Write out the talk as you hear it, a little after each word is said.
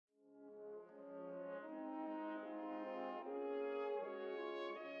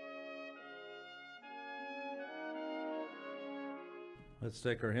Let's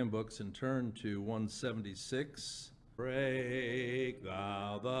take our hymn books and turn to 176. Break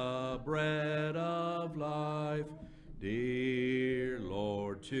thou the bread of life, dear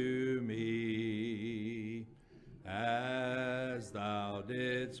Lord, to me, as thou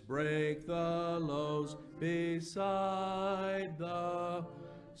didst break the loaves beside the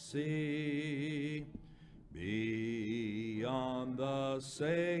sea. Beyond the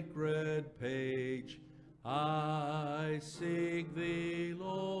sacred page I seek thee,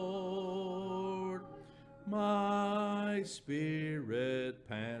 Lord. My spirit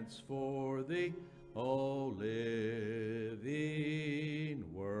pants for thee, O living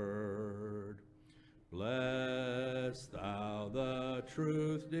word. Bless thou the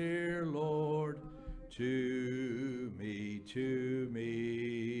truth, dear Lord, to me,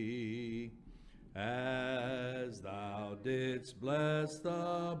 as thou didst bless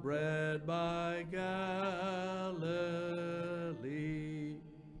the bread by Galilee.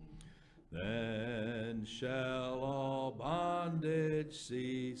 Then shall all bondage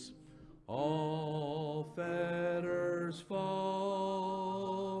cease, all fetters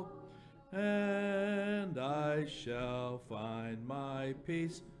fall, and I shall find my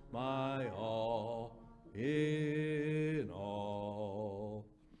peace, my all in all.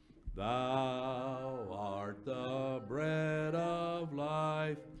 Thou art the bread of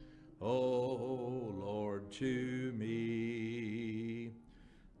life, O Lord, to me.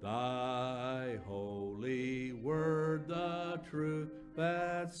 Thy holy word, the truth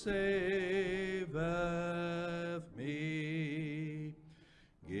that saveth me.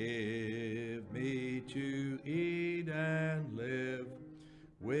 Give me to eat and live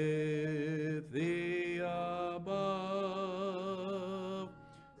with thee above.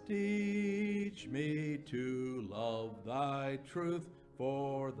 Teach me to love thy truth,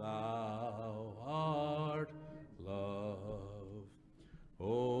 for thou art love.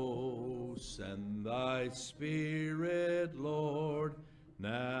 Oh, send thy Spirit, Lord,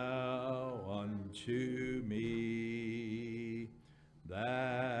 now unto me,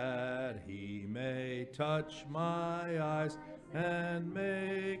 that he may touch my eyes and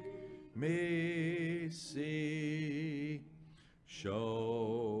make me see.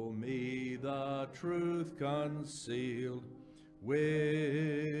 Show me the truth concealed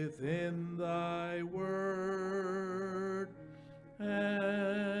within thy word,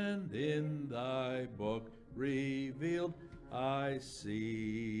 and in thy book revealed I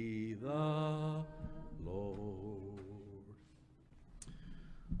see the Lord.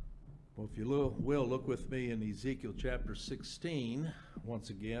 Well, if you will, look with me in Ezekiel chapter 16 once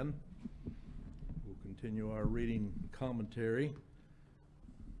again. We'll continue our reading commentary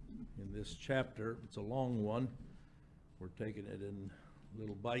in this chapter. It's a long one. We're taking it in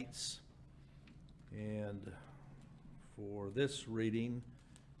little bites. And for this reading,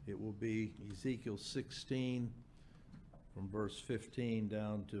 it will be Ezekiel 16 from verse 15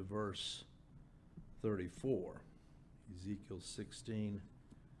 down to verse 34. Ezekiel 16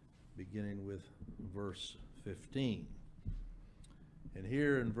 beginning with verse 15. And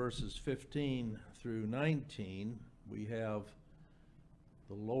here in verses 15 through 19, we have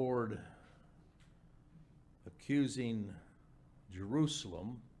the Lord accusing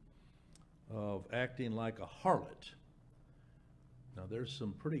Jerusalem of acting like a harlot. Now there's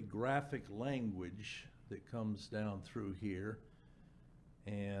some pretty graphic language that comes down through here,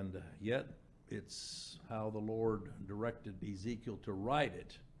 and yet it's how the Lord directed Ezekiel to write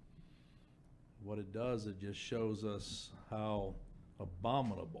it. What it does, it just shows us how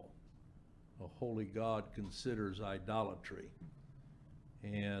abominable a holy God considers idolatry,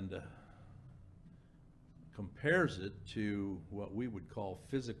 and compares it to what we would call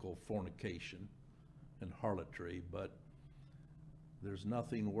physical fornication and harlotry, but there's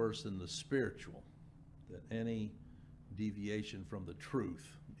nothing worse than the spiritual, that any deviation from the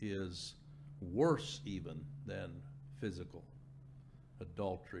truth is worse even than physical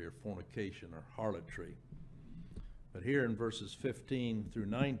adultery or fornication or harlotry. But here in verses 15 through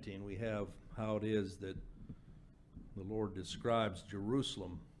 19, we have how it is that the Lord describes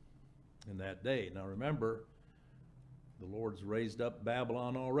Jerusalem in that day. Now remember, the Lord's raised up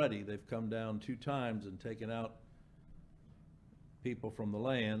Babylon already. They've come down 2 times and taken out people from the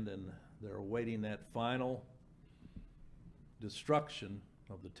land, and they're awaiting that final destruction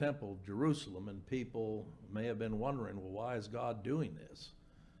of the temple of Jerusalem. And people may have been wondering, well, why is God doing this?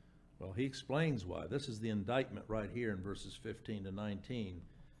 Well, he explains why. This is the indictment right here in verses 15 to 19.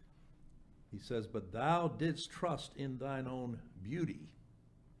 He says, but thou didst trust in thine own beauty.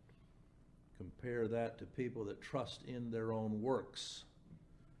 Compare that to people that trust in their own works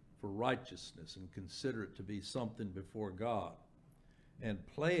for righteousness and consider it to be something before God. and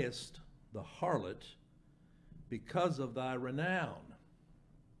playest the harlot because of thy renown.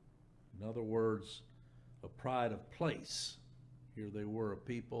 In other words, a pride of place. Here they were, a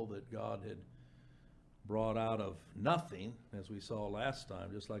people that God had brought out of nothing, as we saw last time,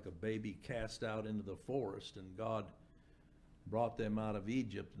 just like a baby cast out into the forest, and God brought them out of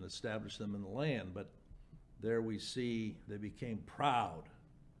Egypt and established them in the land. But there we see they became proud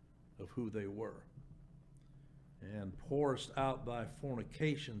of who they were. And pourest out thy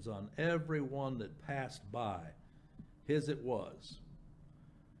fornications on every one that passed by. His it was.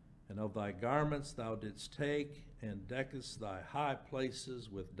 And of thy garments thou didst take, and deckest thy high places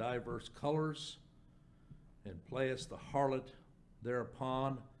with diverse colors, and playest the harlot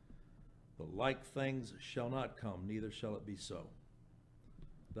thereupon. The like things shall not come, neither shall it be so.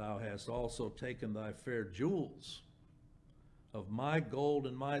 Thou hast also taken thy fair jewels of my gold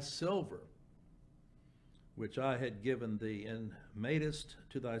and my silver, which I had given thee, and madest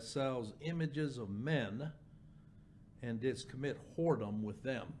to thyself images of men, and didst commit whoredom with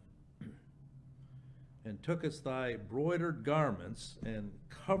them. And tookest thy broidered garments, and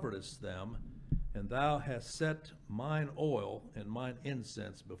coveredest them, and thou hast set mine oil and mine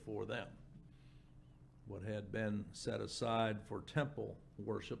incense before them. What had been set aside for temple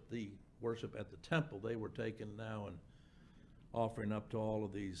worship, the worship at the temple, they were taken now and offering up to all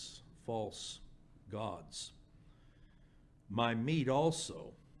of these false gods. My meat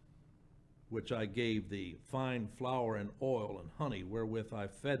also, which I gave thee, fine flour and oil and honey, wherewith I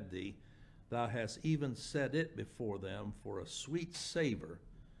fed thee, thou hast even set it before them for a sweet savor,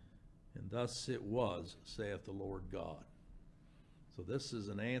 and thus it was, saith the Lord God. So this is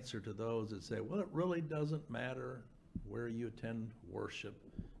an answer to those that say, well, it really doesn't matter where you attend worship,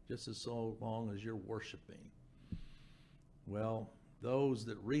 just as so long as you're worshiping. Well, those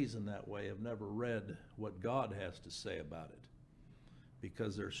that reason that way have never read what God has to say about it,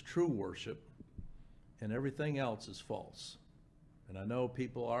 because there's true worship and everything else is false. And I know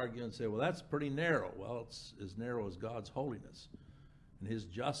people argue and say, well, that's pretty narrow. Well, it's as narrow as God's holiness and his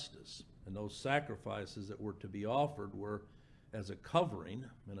justice. And those sacrifices that were to be offered were as a covering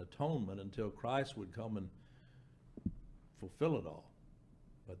and atonement until Christ would come and fulfill it all.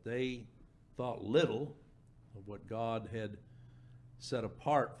 But they thought little of what God had set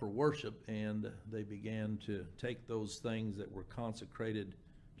apart for worship, and they began to take those things that were consecrated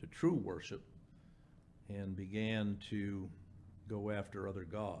to true worship and began to go after other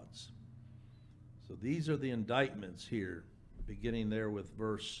gods. So these are the indictments here, beginning there with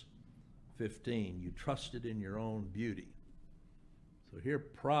verse 15. You trusted in your own beauty. So here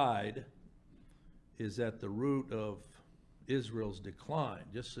pride is at the root of Israel's decline,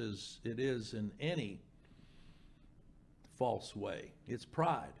 just as it is in any false way. It's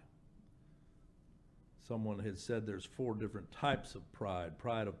pride. Someone had said there's 4 different types of pride.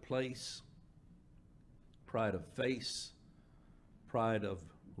 Pride of place, pride of face, pride of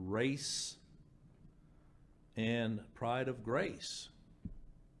race, and pride of grace.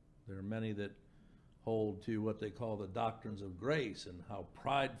 There are many that hold to what they call the doctrines of grace and how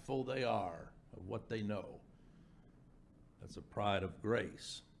prideful they are of what they know. That's a pride of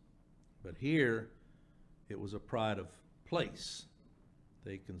grace. But here, it was a pride of place.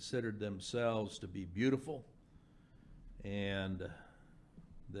 They considered themselves to be beautiful, and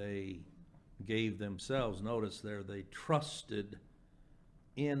they gave themselves, notice there, they trusted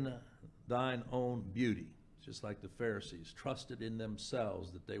in thine own beauty. Just like the Pharisees trusted in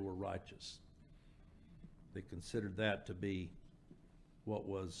themselves that they were righteous. They considered that to be what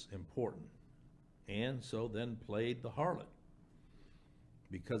was important. And so then played the harlot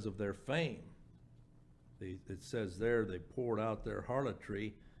because of their fame. It says there they poured out their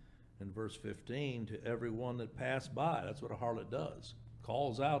harlotry in verse 15 to everyone that passed by. That's what a harlot does.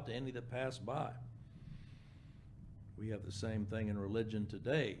 Calls out to any that pass by. We have the same thing in religion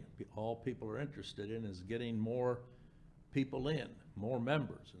today. All people are interested in is getting more people in, more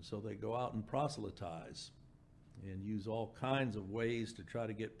members. And so they go out and proselytize and use all kinds of ways to try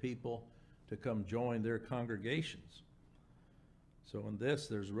to get people to come join their congregations. So in this,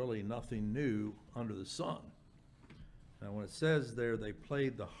 there's really nothing new under the sun. Now when it says there they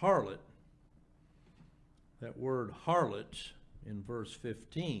played the harlot, that word harlot in verse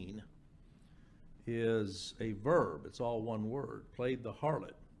 15 is a verb. It's all one word, played the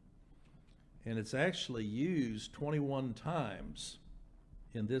harlot. And it's actually used 21 times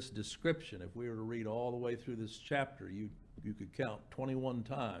in this description. If we were to read all the way through this chapter, you could count 21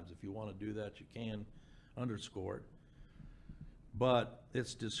 times. If you want to do that, you can underscore it. But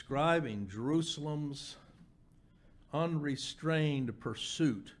it's describing Jerusalem's unrestrained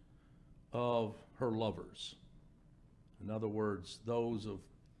pursuit of her lovers. In other words, those of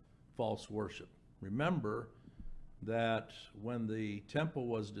false worship. Remember that when the temple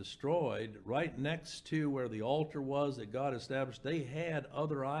was destroyed, right next to where the altar was that God established, they had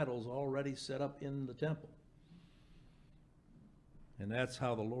other idols already set up in the temple. And that's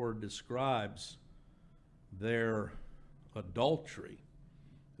how the Lord describes their adultery.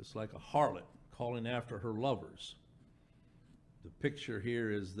 It's like a harlot calling after her lovers. The picture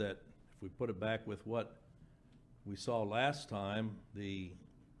here is that, if we put it back with what we saw last time, the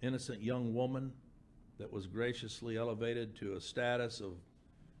innocent young woman that was graciously elevated to a status of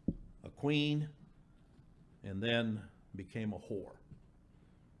a queen and then became a whore.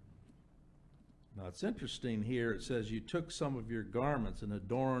 Now it's interesting here, it says, you took some of your garments and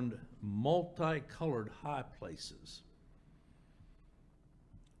adorned multicolored high places.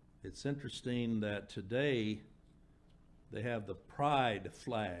 It's interesting that today they have the pride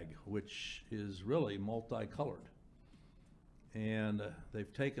flag, which is really multicolored. And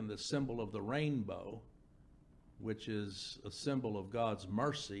they've taken the symbol of the rainbow, which is a symbol of God's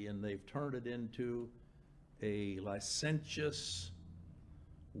mercy, and they've turned it into a licentious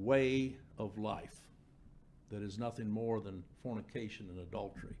way of life that is nothing more than fornication and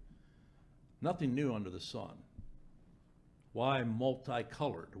adultery. Nothing new under the sun. Why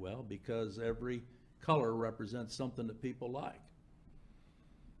multicolored? Well, because every color represents something that people like.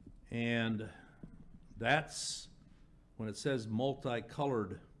 And that's when it says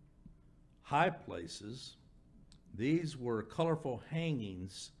multicolored high places. These were colorful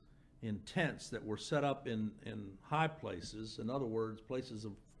hangings in tents that were set up in high places, in other words, places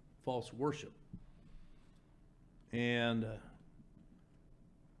of false worship. And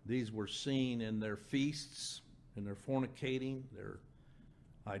these were seen in their feasts, in their fornicating, their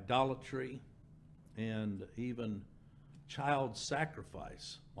idolatry, and even child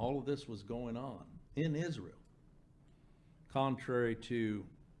sacrifice. All of this was going on in Israel, contrary to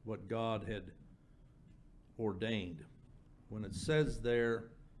what God had ordained. When it says there,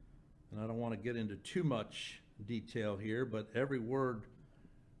 and I don't want to get into too much detail here, but every word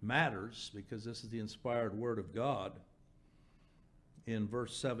matters because this is the inspired word of God. In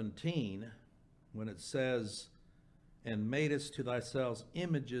verse 17, when it says, and madest to thyself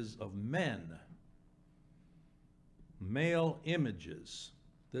images of men, male images.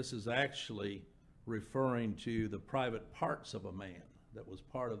 This is actually referring to the private parts of a man that was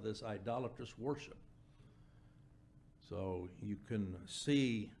part of this idolatrous worship. So you can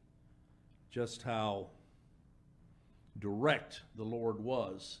see just how direct the Lord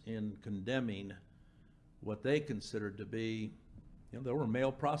was in condemning what they considered to be, there were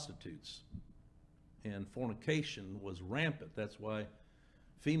male prostitutes, and fornication was rampant. That's why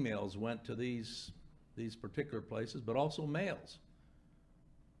females went to these particular places, but also males.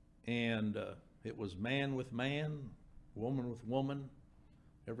 And it was man with man, woman with woman,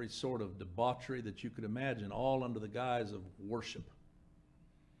 every sort of debauchery that you could imagine, all under the guise of worship.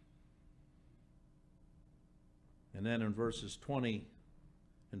 And then in verses 20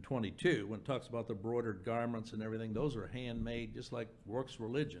 and 22, when it talks about the embroidered garments and everything, those are handmade, just like works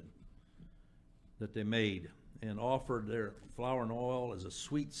religion that they made, and offered their flour and oil as a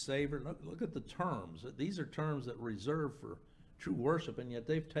sweet savor. Look at the terms. These are terms that reserve for true worship, and yet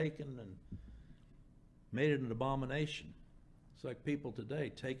they've taken and made it an abomination. It's like people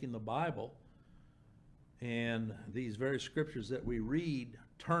today taking the Bible and these very scriptures that we read,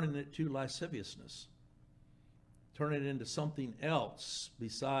 turning it to lasciviousness, turning it into something else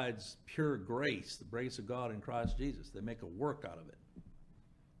besides pure grace, the grace of God in Christ Jesus. They make a work out of it.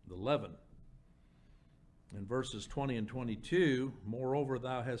 The leaven. In verses 20 and 22, moreover,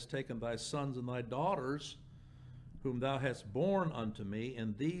 thou hast taken thy sons and thy daughters, whom thou hast borne unto me,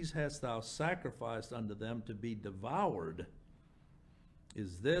 and these hast thou sacrificed unto them to be devoured.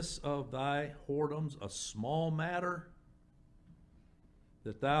 Is this of thy whoredoms a small matter,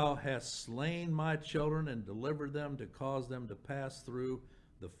 that thou hast slain my children and delivered them to cause them to pass through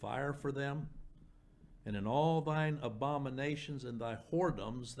the fire for them? And in all thine abominations and thy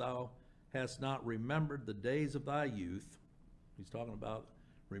whoredoms thou hast not remembered the days of thy youth. He's talking about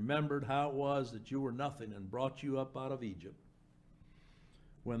remembered how it was that you were nothing and brought you up out of Egypt,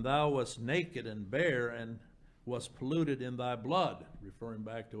 when thou wast naked and bare and wast polluted in thy blood, referring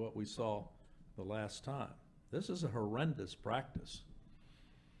back to what we saw the last time. This is a horrendous practice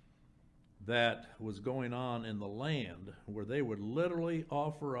that was going on in the land, where they would literally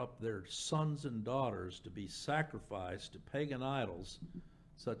offer up their sons and daughters to be sacrificed to pagan idols,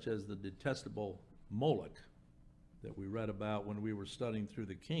 such as the detestable Moloch that we read about when we were studying through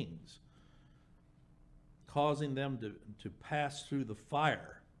the Kings, causing them to pass through the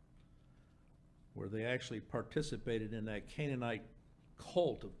fire. where they actually participated in that Canaanite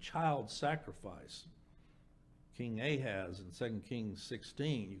cult of child sacrifice. King Ahaz in 2 Kings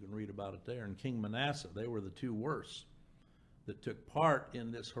 16, you can read about it there, and King Manasseh, they were the two worst that took part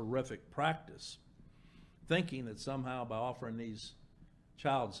in this horrific practice, thinking that somehow by offering these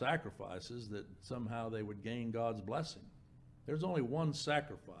child sacrifices that somehow they would gain God's blessing. There's only one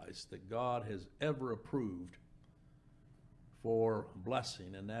sacrifice that God has ever approved for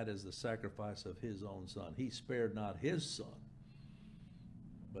blessing, and that is the sacrifice of his own son. He spared not his son,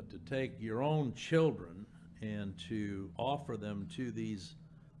 but to take your own children and to offer them to these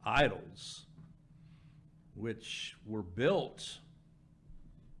idols, which were built,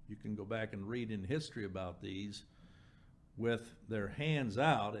 you can go back and read in history about these, with their hands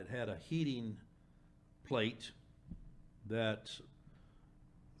out. It had a heating plate that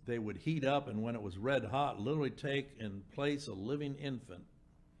they would heat up, and when it was red hot, literally take and place a living infant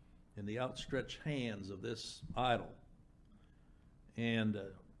in the outstretched hands of this idol. And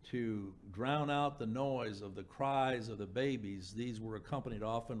to drown out the noise of the cries of the babies, these were accompanied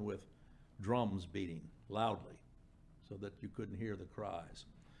often with drums beating loudly so that you couldn't hear the cries.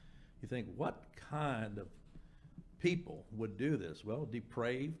 You think, what kind of people would do this? Well,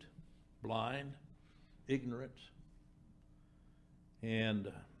 depraved, blind, ignorant.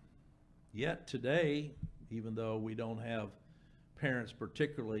 And yet today, even though we don't have parents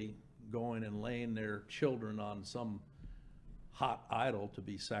particularly going and laying their children on some hot idol to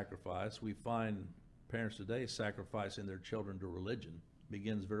be sacrificed, we find parents today sacrificing their children to religion. It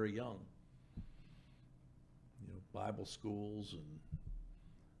begins very young. You know, Bible schools and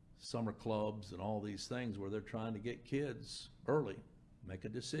summer clubs and all these things where they're trying to get kids early, make a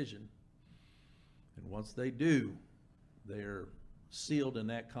decision. And once they do, they're sealed in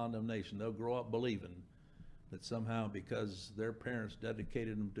that condemnation. They'll grow up believing that somehow because their parents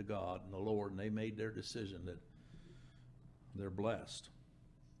dedicated them to God and the Lord and they made their decision that they're blessed.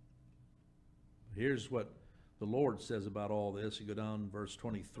 Here's what the Lord says about all this. You go down verse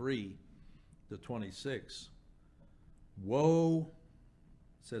 23 to 26. Woe,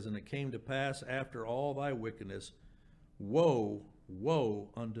 it says, and it came to pass after all thy wickedness, woe, woe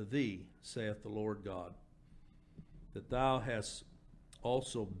unto thee, saith the Lord God, that thou hast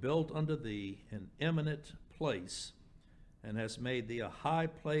also built unto thee an eminent place, and hast made thee a high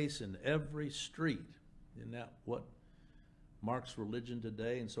place in every street. Isn't that what marks religion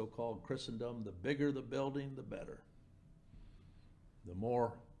today in so-called Christendom? The bigger the building, the better. The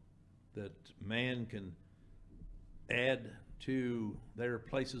more that man can add to their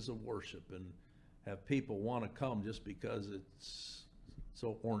places of worship and have people want to come just because it's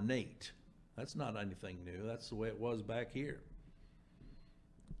so ornate. That's not anything new. That's the way it was back here.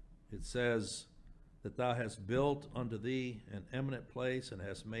 It says that thou hast built unto thee an eminent place and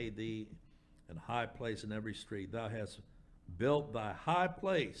hast made thee an high place in every street. Thou hast built thy high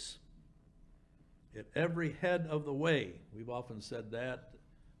place at every head of the way. We've often said that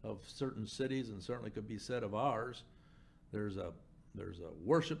of certain cities, and certainly could be said of ours. There's a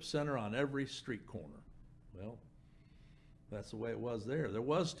worship center on every street corner. Well, that's the way it was there. There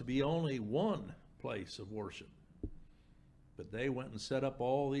was to be only one place of worship. But they went and set up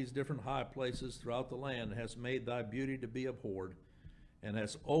all these different high places throughout the land, and hast made thy beauty to be abhorred, and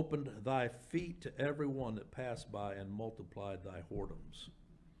hast opened thy feet to every one that passed by, and multiplied thy whoredoms.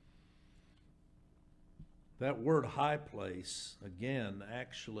 That word high place, again,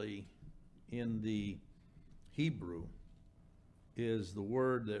 actually in the Hebrew, is the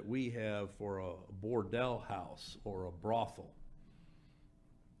word that we have for a bordel house or a brothel.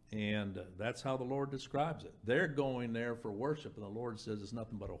 And that's how the Lord describes it. They're going there for worship, and the Lord says it's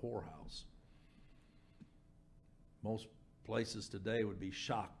nothing but a whorehouse. Most places today would be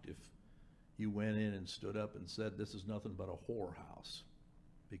shocked if you went in and stood up and said this is nothing but a whorehouse,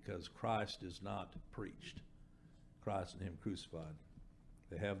 because Christ is not preached. Christ and him crucified.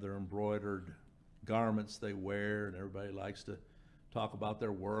 They have their embroidered garments they wear, and everybody likes to talk about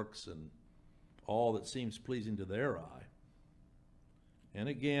their works and all that seems pleasing to their eye. And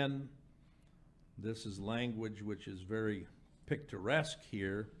again, this is language which is very picturesque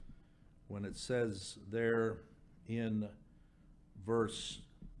here when it says there in verse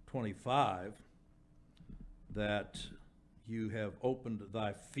 25 that you have opened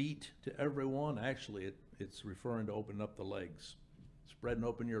thy feet to everyone. Actually, it's referring to opening up the legs, spreading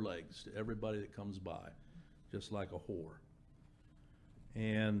open your legs to everybody that comes by, just like a whore.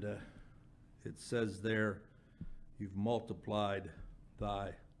 And it says there, you've multiplied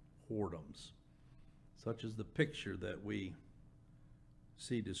thy whoredoms. Such is the picture that we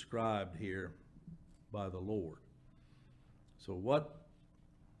see described here by the Lord. So what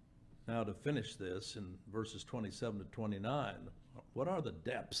Now to finish this in verses 27 to 29, what are the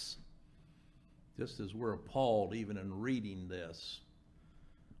depths? Just as we're appalled even in reading this,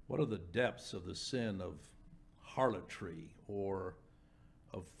 what are the depths of the sin of harlotry or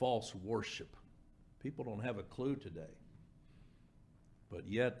of false worship? People don't have a clue today. But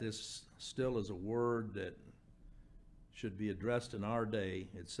yet this still is a word that should be addressed in our day.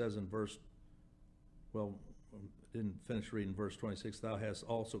 It says in didn't finish reading verse 26, thou hast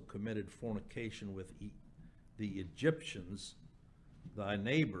also committed fornication with the Egyptians, thy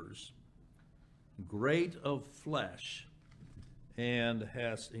neighbors, great of flesh, and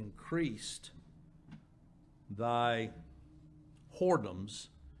hast increased thy whoredoms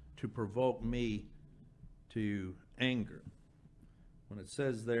to provoke me to anger. When it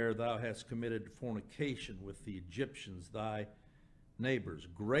says there, thou hast committed fornication with the Egyptians, thy neighbors,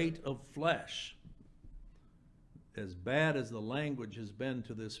 great of flesh. As bad as the language has been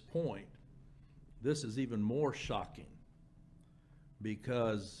to this point, this is even more shocking,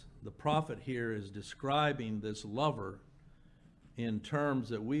 because the prophet here is describing this lover in terms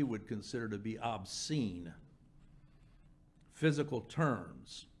that we would consider to be obscene, physical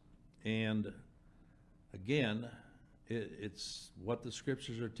terms. And again, it's what the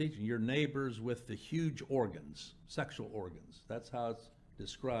scriptures are teaching. Your neighbors with the huge organs, sexual organs. That's how it's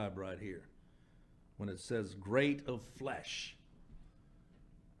described right here. When it says great of flesh,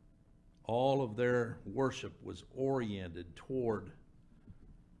 all of their worship was oriented toward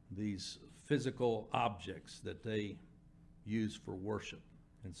these physical objects that they use for worship.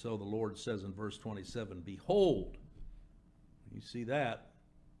 And so the Lord says in verse 27, behold, you see that?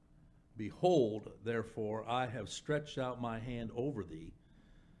 Behold, therefore, I have stretched out my hand over thee,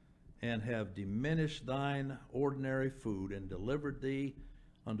 and have diminished thine ordinary food, and delivered thee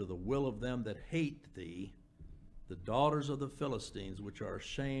unto the will of them that hate thee, the daughters of the Philistines, which are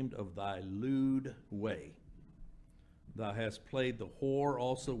ashamed of thy lewd way. Thou hast played the whore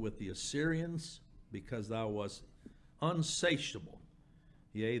also with the Assyrians, because thou wast unsatiable.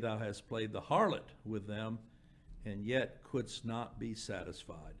 Yea, thou hast played the harlot with them, and yet couldst not be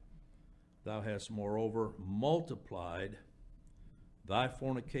satisfied. Thou hast moreover multiplied thy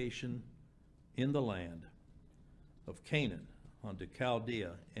fornication in the land of Canaan unto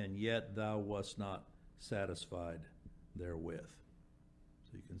Chaldea, and yet thou wast not satisfied therewith.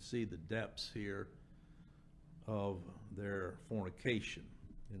 So you can see the depths here of their fornication.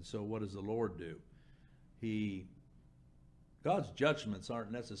 And so what does the Lord do? God's judgments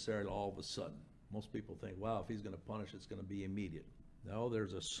aren't necessarily all of a sudden. Most people think, wow, if he's going to punish, it's going to be immediate. No,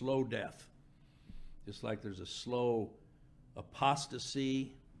 there's a slow death. Just like there's a slow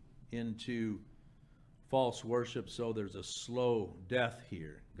apostasy into false worship, so there's a slow death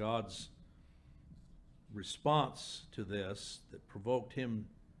here. God's response to this that provoked him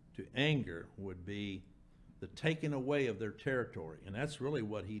to anger would be the taking away of their territory. And that's really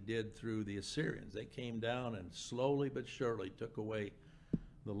what he did through the Assyrians. They came down and slowly but surely took away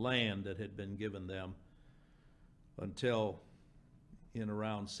the land that had been given them until in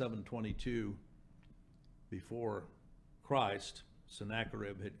around 722 before Christ,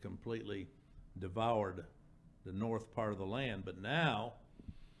 Sennacherib had completely devoured the north part of the land. But now,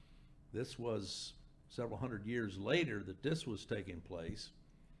 this was several hundred years later that this was taking place.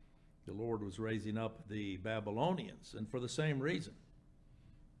 The Lord was raising up the Babylonians, and for the same reason,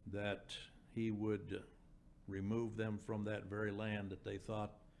 that he would remove them from that very land that they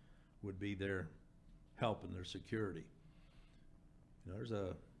thought would be their help and their security. You know, there's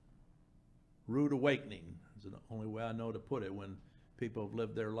a rude awakening, is the only way I know to put it, when people have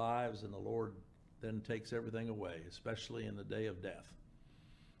lived their lives and the Lord then takes everything away, especially in the day of death.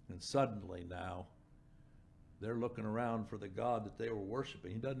 And suddenly now, they're looking around for the God that they were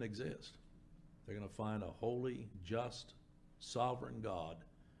worshiping. He doesn't exist. They're going to find a holy, just, sovereign God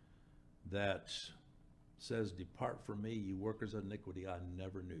that says, depart from me, you workers of iniquity, I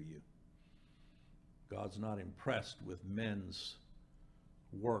never knew you. God's not impressed with men's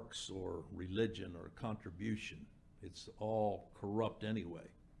works or religion or contribution. It's all corrupt anyway.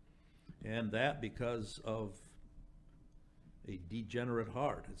 And that because of a degenerate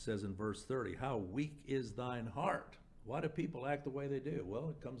heart. It says in verse 30, how weak is thine heart? Why do people act the way they do? Well,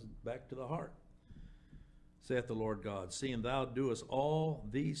 it comes back to the heart. Saith the Lord God, seeing thou doest all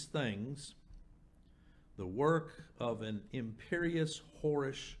these things, the work of an imperious,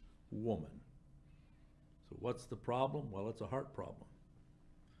 whorish woman. So what's the problem? Well, it's a heart problem.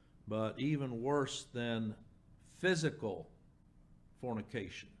 But even worse than physical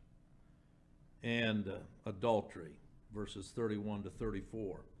fornication and adultery, verses 31 to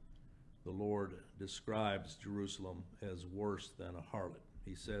 34, the Lord describes Jerusalem as worse than a harlot.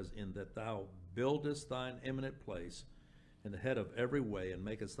 he says, in that thou buildest thine eminent place in the head of every way, and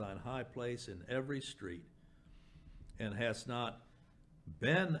makest thine high place in every street, and hast not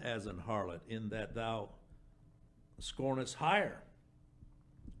been as an harlot, in that thou scornest hire,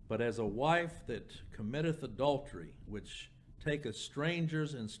 but as a wife that committeth adultery, which taketh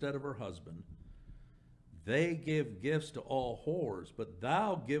strangers instead of her husband. They give gifts to all whores, but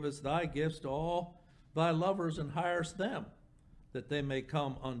thou givest thy gifts to all thy lovers, and hirest them, that they may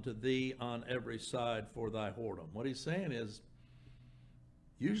come unto thee on every side for thy whoredom. What he's saying is,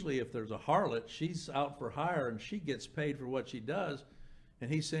 usually if there's a harlot, she's out for hire and she gets paid for what she does.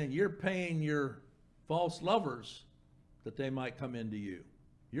 And he's saying, you're paying your false lovers that they might come into you.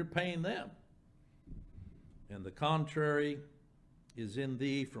 You're paying them. And the contrary is in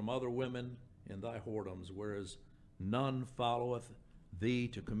thee from other women in thy whoredoms, whereas none followeth thee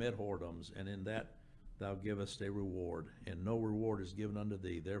to commit whoredoms, and in that thou givest a reward, and no reward is given unto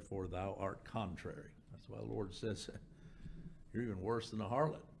thee, therefore thou art contrary. That's why the Lord says you're even worse than a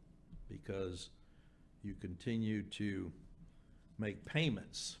harlot, because you continue to make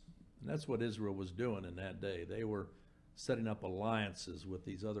payments. And that's what Israel was doing in that day. They were setting up alliances with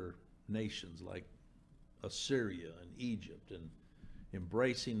these other nations like Assyria and Egypt, and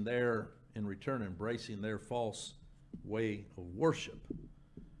embracing their false way of worship.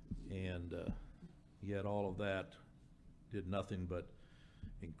 And yet all of that did nothing but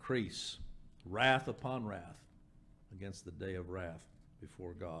increase wrath upon wrath against the day of wrath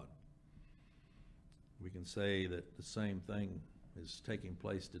before God. We can say that the same thing is taking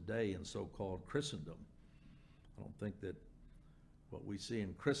place today in so-called Christendom. I don't think that what we see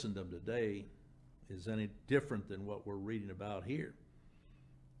in Christendom today is any different than what we're reading about here,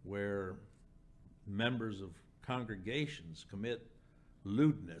 where members of congregations commit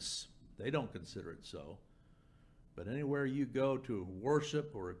lewdness. They don't consider it so. But anywhere you go to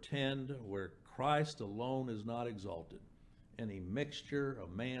worship or attend where Christ alone is not exalted, any mixture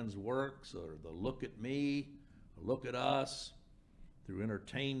of man's works or the look at me, look at us, through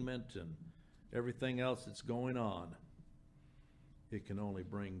entertainment and everything else that's going on, it can only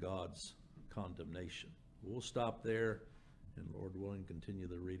bring God's condemnation. We'll stop there, and Lord willing, continue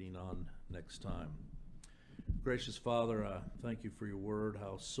the reading on next time. Gracious Father, I thank you for your word,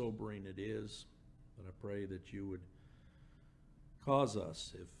 how sobering it is. But I pray that you would cause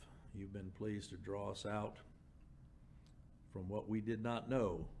us, if you've been pleased to draw us out from what we did not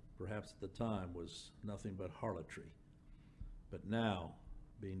know, perhaps at the time was nothing but harlotry, but now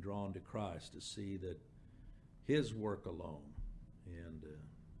being drawn to Christ to see that his work alone and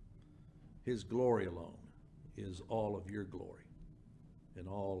his glory alone is all of your glory and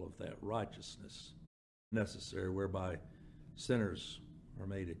all of that righteousness necessary whereby sinners are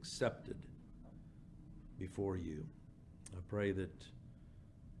made accepted before you. I pray that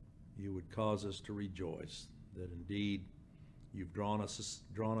you would cause us to rejoice that indeed you've drawn us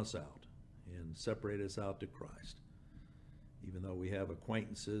out and separated us out to Christ, even though we have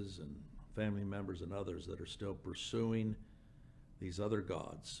acquaintances and family members and others that are still pursuing these other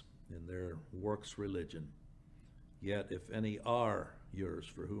gods in their works religion. Yet if any are yours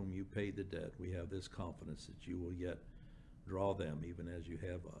for whom you paid the debt, we have this confidence that you will yet draw them even as you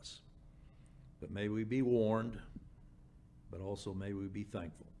have us. But may we be warned, but also may we be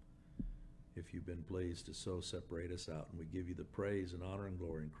thankful if you've been pleased to so separate us out. And we give you the praise and honor and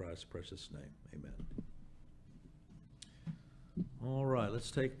glory in Christ's precious name. Amen. All right,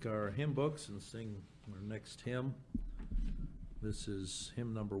 let's take our hymn books and sing our next hymn. This is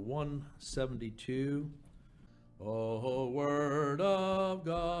hymn number 172. O Word of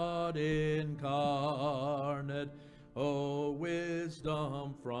God incarnate, O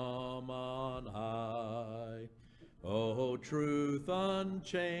wisdom from on high, O truth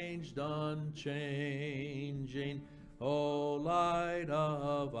unchanged, unchanging, O light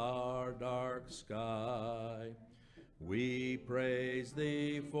of our dark sky. We praise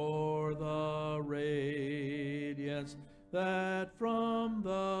thee for the radiance that from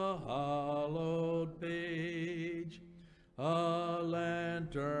the hallowed page, a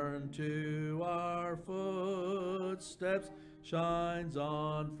lantern to our footsteps, shines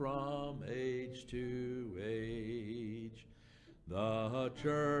on from age to age. The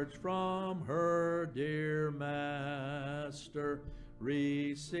church from her dear Master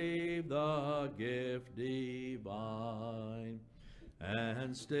received the gift divine,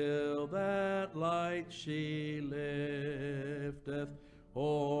 and still that light she lifteth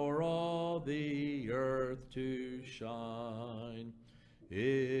o'er all the earth to shine.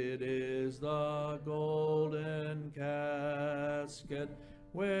 It is the golden casket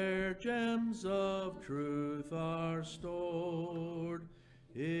where gems of truth are stored.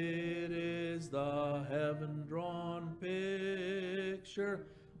 It is the heaven-drawn picture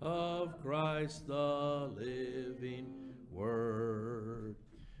of Christ the living Word.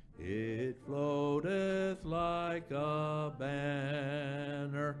 It floateth like a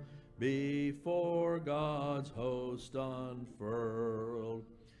banner before God's host unfurled.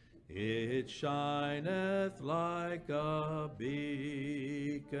 It shineth like a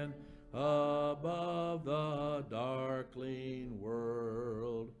beacon above the darkling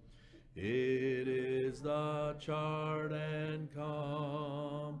world. It is the chart and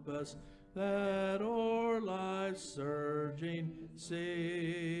compass that o'er life's surging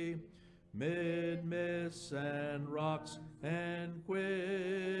sea, mid mists and rocks and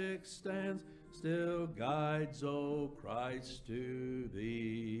quicksands, still guides, O Christ, to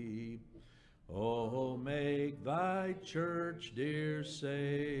thee. Oh, make thy church, dear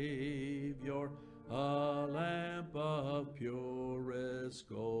Savior, a lamp of purest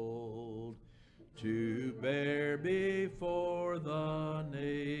gold, to bear before the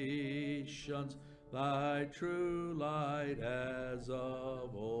nations thy true light as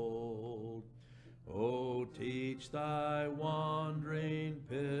of old. Oh, teach thy wandering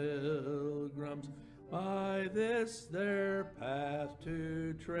pilgrims by this their path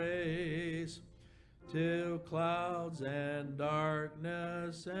to trace, till clouds and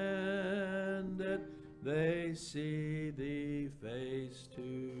darkness ended, they see thee face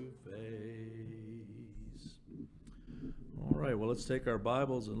to face. All right, well, let's take our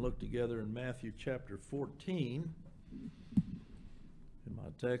Bibles and look together in Matthew chapter 14. And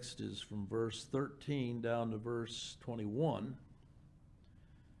my text is from verse 13 down to verse 21.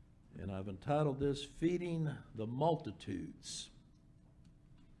 And I've entitled this, Feeding the Multitudes.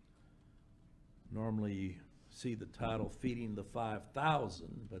 Normally you see the title, Feeding the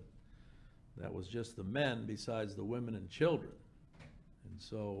 5,000, but that was just the men besides the women and children. And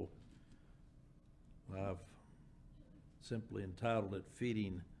so I've simply entitled it,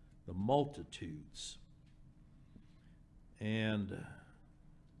 Feeding the Multitudes. And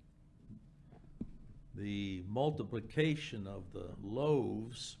the multiplication of the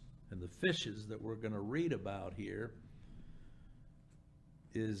loaves and the fishes that we're going to read about here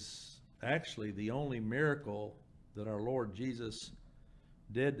is actually the only miracle that our Lord Jesus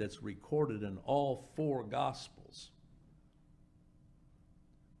did that's recorded in all four Gospels.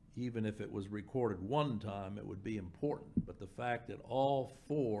 Even if it was recorded one time, it would be important. But the fact that all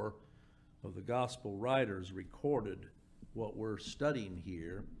four of the Gospel writers recorded what we're studying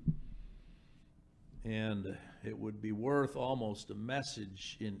here, and it would be worth almost a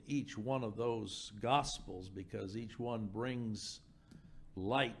message in each one of those Gospels, because each one brings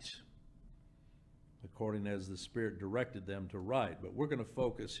light according as the Spirit directed them to write. But we're going to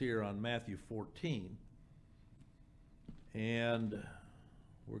focus here on Matthew 14, and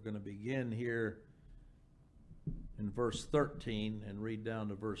we're going to begin here in verse 13 and read down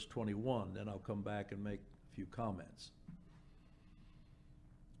to verse 21. Then I'll come back and make a few comments.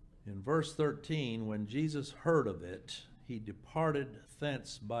 In verse 13, when Jesus heard of it, he departed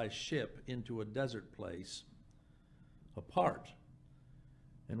thence by ship into a desert place apart.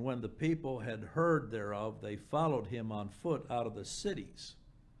 And when the people had heard thereof, they followed him on foot out of the cities.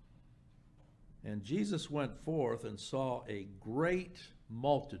 And Jesus went forth and saw a great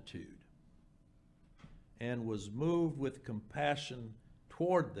multitude, and was moved with compassion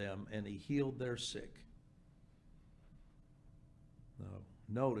toward them, and he healed their sick. Now,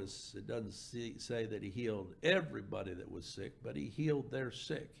 notice it doesn't say that he healed everybody that was sick, but he healed their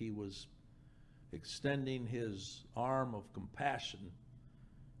sick. He was extending his arm of compassion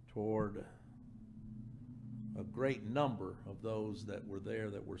toward a great number of those that were there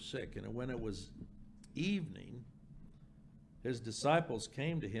that were sick. And when it was evening, his disciples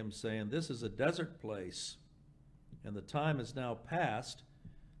came to him, saying, This is a desert place, and the time is now past.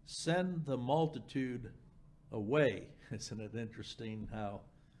 Send the multitude away. Isn't it interesting how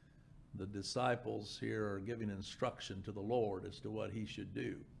the disciples here are giving instruction to the Lord as to what he should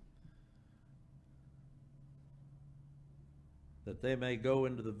do? That they may go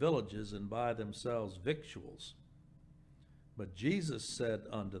into the villages and buy themselves victuals. But Jesus said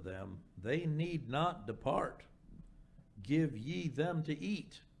unto them, They need not depart. Give ye them to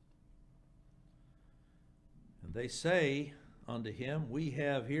eat. And they say unto him, We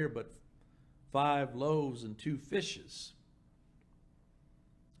have here but 5 loaves and 2 fishes.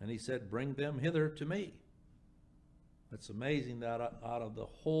 And he said, Bring them hither to me. It's amazing that out of the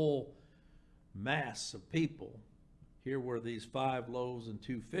whole mass of people, here were these 5 loaves and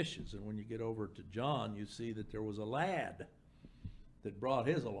 2 fishes. And when you get over to John, you see that there was a lad that brought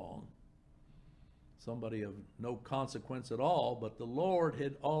his along. somebody of no consequence at all, but the Lord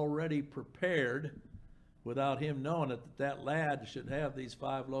had already prepared, without him knowing it, that that lad should have these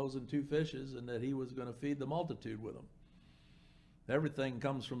 5 loaves and 2 fishes, and that he was going to feed the multitude with them. Everything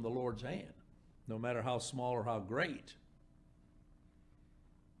comes from the Lord's hand, no matter how small or how great.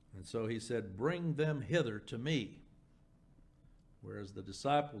 And so he said, bring them hither to me. Whereas the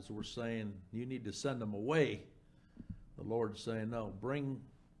disciples were saying, you need to send them away. The Lord's saying, no, bring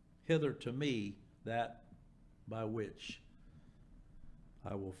hither to me that by which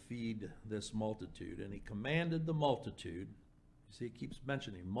I will feed this multitude. And he commanded the multitude. You see, he keeps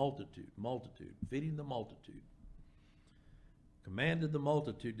mentioning multitude, feeding the multitude. Commanded the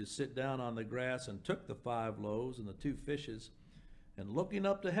multitude to sit down on the grass, and took the 5 loaves and the 2 fishes, and looking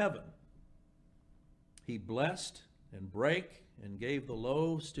up to heaven, he blessed and brake and gave the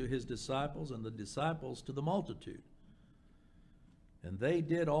loaves to his disciples, and the disciples to the multitude. And they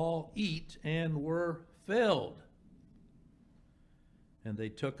did all eat and were filled. And they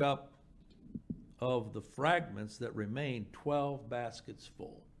took up of the fragments that remained 12 baskets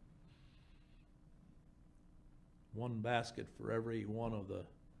full. 1 basket for every one of the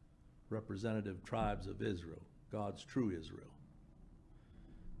representative tribes of Israel, God's true Israel.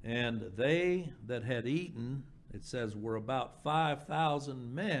 And they that had eaten, it says, were about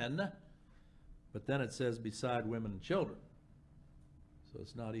 5,000 men, but then it says beside women and children. So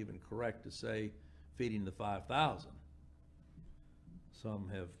it's not even correct to say feeding the 5,000.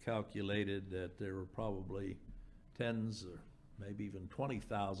 Some have calculated that there were probably tens or maybe even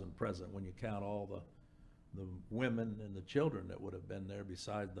 20,000 present when you count all the women and the children that would have been there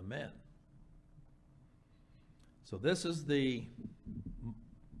beside the men. So this is the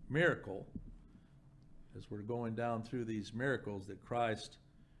miracle, as we're going down through these miracles that Christ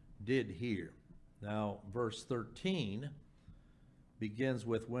did here. Now, verse 13 begins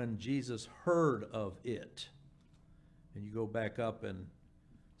with when Jesus heard of it. And you go back up and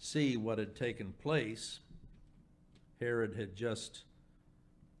see what had taken place. Herod had just,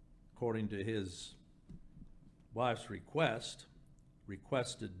 according to his wife's request,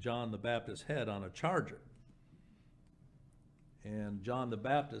 requested John the Baptist's head on a charger. And John the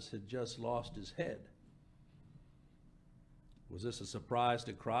Baptist had just lost his head. Was this a surprise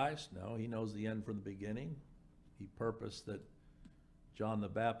to Christ? No, he knows the end from the beginning. He purposed that John the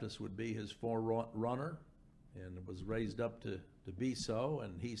Baptist would be his forerunner, and was raised up to be so,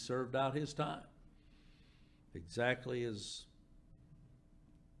 and he served out his time exactly as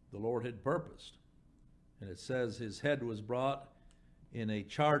the Lord had purposed. And it says his head was brought in a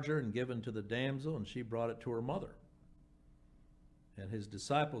charger and given to the damsel, and she brought it to her mother. And his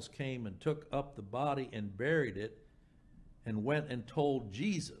disciples came and took up the body and buried it, and went and told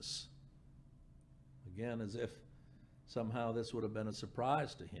Jesus. Again, as if somehow this would have been a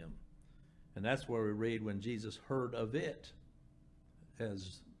surprise to him. And that's where we read when Jesus heard of it.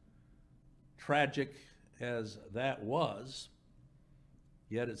 As tragic as that was,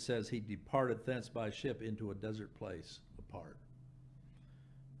 yet it says he departed thence by ship into a desert place apart.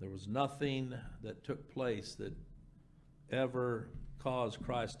 There was nothing that took place that ever caused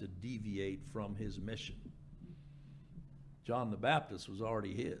Christ to deviate from his mission. John the Baptist was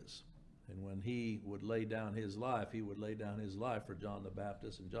already his. And when he would lay down his life, he would lay down his life for John the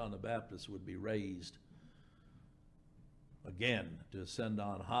Baptist, and John the Baptist would be raised again to ascend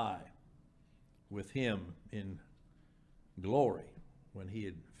on high with him in glory when he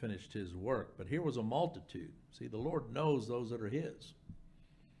had finished his work. But here was a multitude. See, the Lord knows those that are his.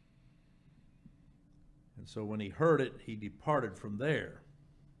 And so when he heard it, he departed from there.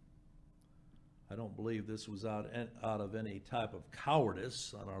 I don't believe this was out of any type of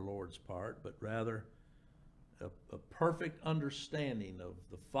cowardice on our Lord's part, but rather a perfect understanding of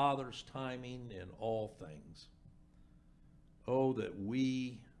the Father's timing in all things. Oh, that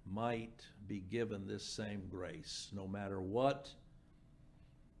we might be given this same grace, no matter what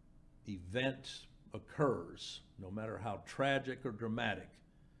event occurs, no matter how tragic or dramatic,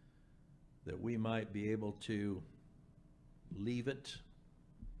 that we might be able to leave it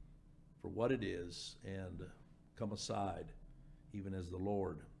for what it is and come aside, even as the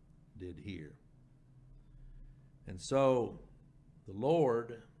Lord did here. And so the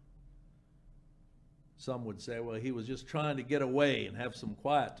Lord, some would say, well, he was just trying to get away and have some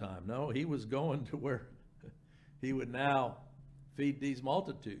quiet time. No, he was going to where he would now feed these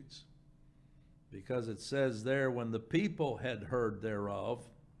multitudes. Because it says there, when the people had heard thereof,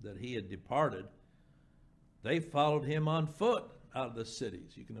 that he had departed, they followed him on foot out of the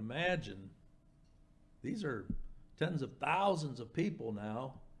cities. You can imagine, these are tens of thousands of people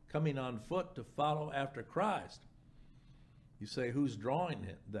now coming on foot to follow after Christ. You say, who's drawing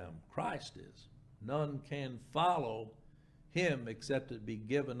them? Christ is. None can follow him except it be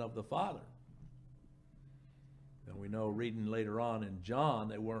given of the Father. And we know, reading later on in John,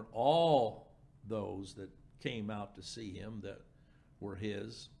 they weren't all those that came out to see him that were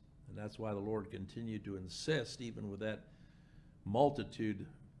his. And that's why the Lord continued to insist, even with that multitude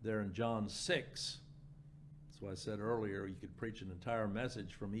there in John 6. That's why I said earlier you could preach an entire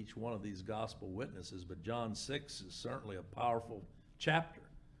message from each one of these gospel witnesses, but John 6 is certainly a powerful chapter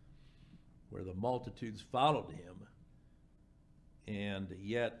where the multitudes followed him, and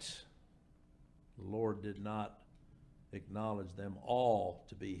yet the Lord did not acknowledge them all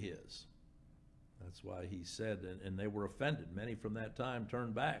to be his. That's why he said, and they were offended. Many from that time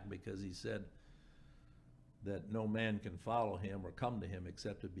turned back because he said that no man can follow him or come to him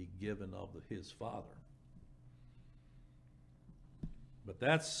except to be given of his Father. But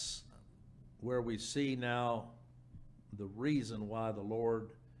that's where we see now the reason why the Lord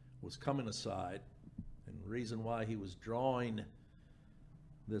was coming aside, and the reason why he was drawing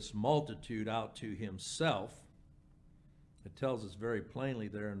this multitude out to himself. It tells us very plainly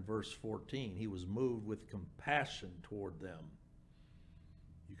there in verse 14, he was moved with compassion toward them.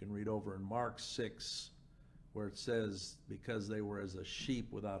 You can read over in Mark 6 where it says, because they were as a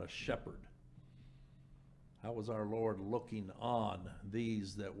sheep without a shepherd. How was our Lord looking on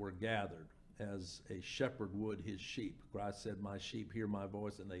these that were gathered as a shepherd would his sheep? Christ said, my sheep hear my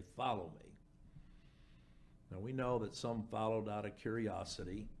voice and they follow me. Now we know that some followed out of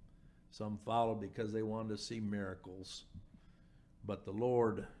curiosity. Some followed because they wanted to see miracles. But the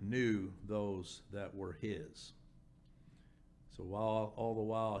Lord knew those that were his. So all the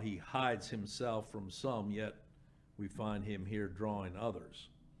while he hides himself from some, yet we find him here drawing others.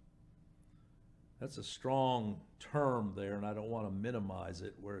 That's a strong term there, and I don't want to minimize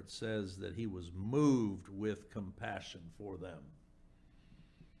it, where it says that he was moved with compassion for them.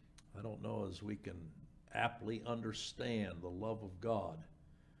 I don't know as we can aptly understand the love of God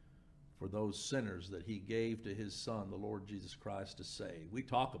for those sinners that he gave to his Son, the Lord Jesus Christ, to save. We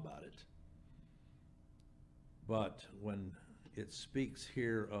talk about it. But when it speaks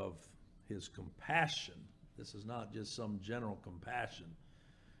here of his compassion, this is not just some general compassion,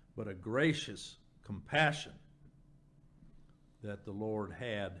 but a gracious compassion that the Lord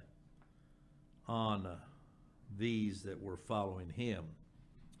had on these that were following him.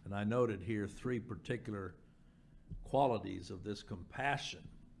 And I noted here three particular qualities of this compassion.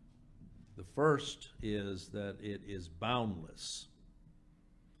 The first is that it is boundless,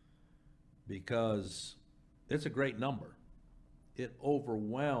 because it's a great number. It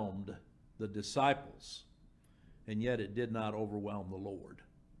overwhelmed the disciples, and yet it did not overwhelm the Lord.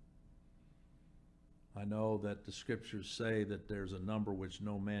 I know that the scriptures say that there's a number which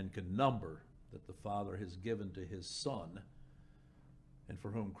no man can number, that the Father has given to his Son, and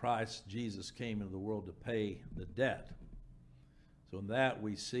for whom Christ Jesus came into the world to pay the debt. So in that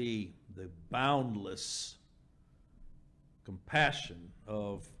we see the boundless compassion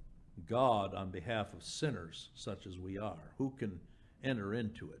of God on behalf of sinners such as we are. Who can enter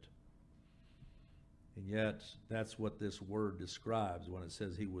into it? And yet that's what this word describes when it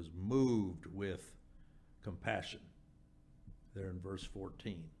says he was moved with compassion there in verse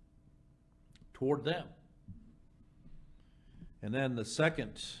 14 toward them. And then the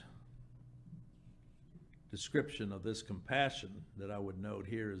second description of this compassion that I would note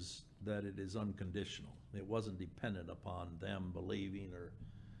here is that it is unconditional. It wasn't dependent upon them believing or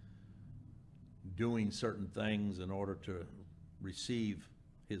doing certain things in order to receive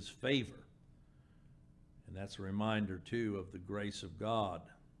his favor. And that's a reminder too of the grace of God,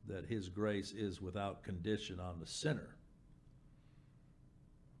 that his grace is without condition on the sinner.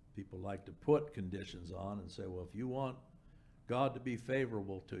 People like to put conditions on and say, well, if you want God to be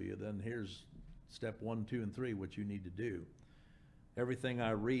favorable to you, then here's step 1, 2, and 3, what you need to do. Everything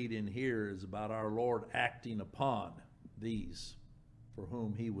I read in here is about our Lord acting upon these for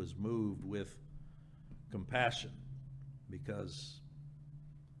whom he was moved with compassion, because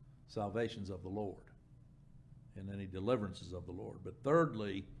salvation's of the Lord and any deliverances of the Lord. But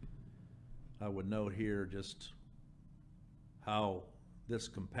thirdly, I would note here just how this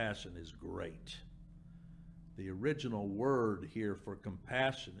compassion is great. The original word here for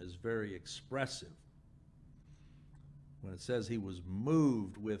compassion is very expressive. When it says he was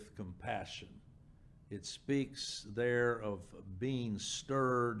moved with compassion, it speaks there of being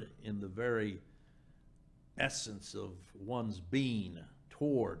stirred in the very essence of one's being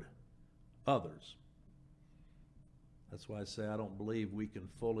toward others. That's why I say I don't believe we can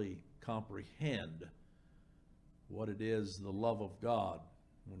fully comprehend what it is, the love of God,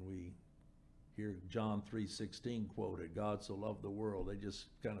 when we hear John 3:16 quoted, God so loved the world. They just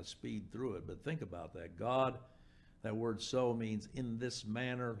kind of speed through it. But think about that. God, that word so means in this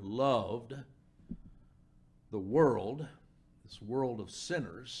manner loved the world, this world of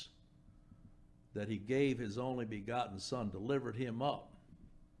sinners, that he gave his only begotten Son, delivered him up,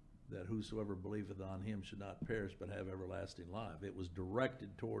 that whosoever believeth on him should not perish but have everlasting life. It was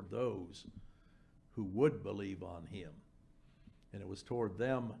directed toward those who would believe on him. And it was toward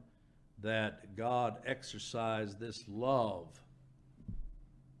them that God exercised this love,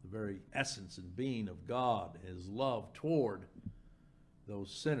 the very essence and being of God, his love toward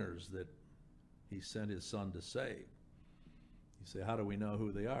those sinners that he sent his Son to save. You say, how do we know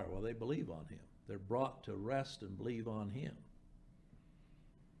who they are? Well, they believe on him. They're brought to rest and believe on him.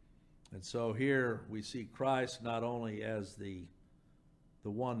 And so here we see Christ not only as the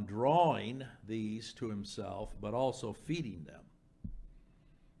one drawing these to himself, but also feeding them.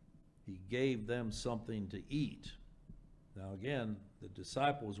 He gave them something to eat. Now again, the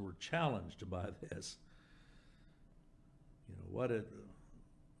disciples were challenged by this. You know,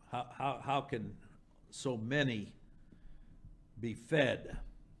 how can so many be fed?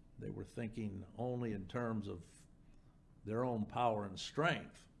 They were thinking only in terms of their own power and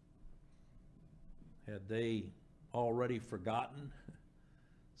strength. Had they already forgotten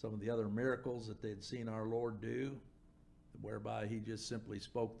some of the other miracles that they'd seen our Lord do, whereby he just simply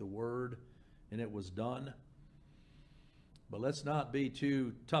spoke the word and it was done? But let's not be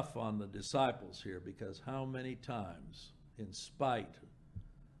too tough on the disciples here, because how many times, in spite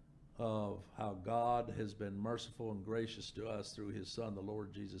of how God has been merciful and gracious to us through his Son, the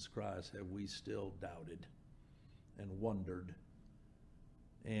Lord Jesus Christ, have we still doubted and wondered?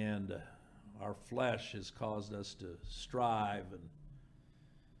 And our flesh has caused us to strive, and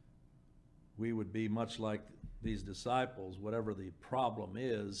we would be much like these disciples. Whatever the problem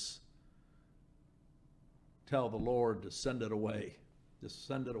is, tell the Lord to send it away. Just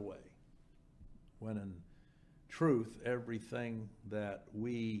send it away. When in truth, everything that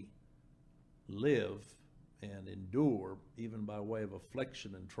we live and endure, even by way of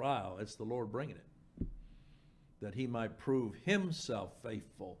affliction and trial, it's the Lord bringing it, that he might prove himself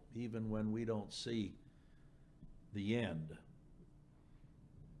faithful even when we don't see the end.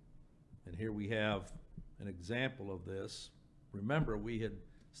 And here we have an example of this. Remember, we had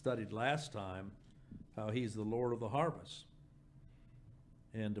studied last time how he's the Lord of the harvest,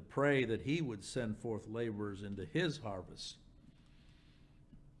 and to pray that he would send forth laborers into his harvest.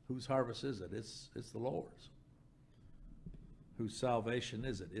 Whose harvest is it? It's the Lord's. Whose salvation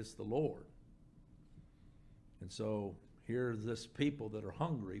is it? It's the Lord. And so here's this people that are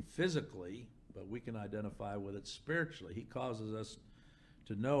hungry physically, but we can identify with it spiritually. He causes us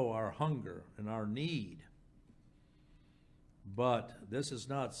to know our hunger and our need. But this is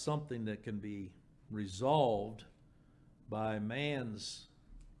not something that can be resolved by man's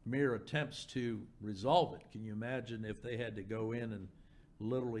mere attempts to resolve it. Can you imagine if they had to go in and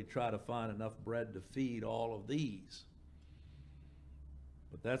literally try to find enough bread to feed all of these?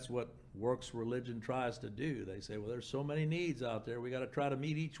 But that's what works religion tries to do. They say, well, there's so many needs out there, we got to try to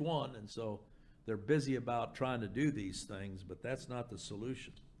meet each one. And so they're busy about trying to do these things, but that's not the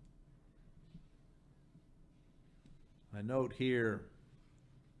solution. I note here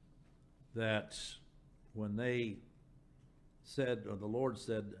that when they said, or the Lord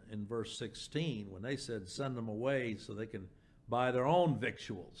said in verse 16, when they said, send them away so they can buy their own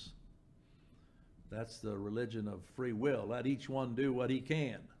victuals. That's the religion of free will. Let each one do what he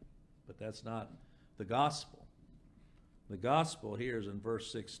can. But that's not the gospel. The gospel here is in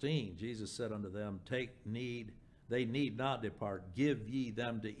verse 16. Jesus said unto them, take need, they need not depart, give ye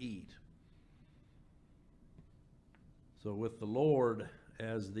them to eat. So with the Lord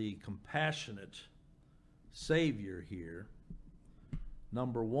as the compassionate Savior here,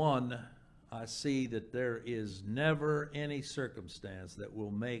 number one, I see that there is never any circumstance that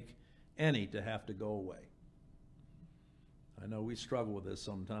will make any to have to go away. I know we struggle with this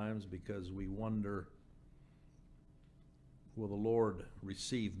sometimes because we wonder, will the Lord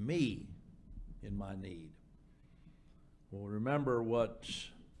receive me in my need? Well, remember what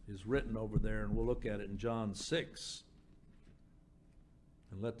is written over there, and we'll look at it in John 6.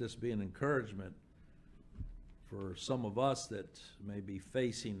 And let this be an encouragement for some of us that may be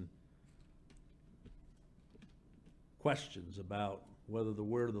facing questions about whether the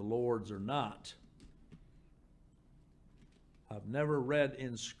word of the Lord's or not. I've never read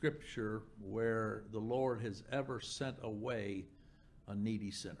in Scripture where the Lord has ever sent away a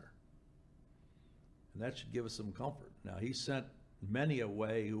needy sinner. And that should give us some comfort. Now, he sent many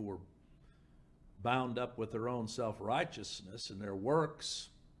away who were bound up with their own self-righteousness and their works.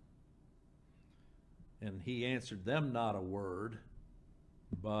 And he answered them not a word.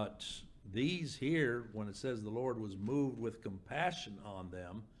 But these here, when it says the Lord was moved with compassion on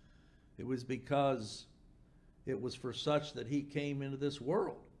them, it was because it was for such that he came into this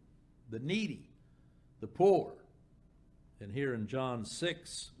world, the needy, the poor. And here in John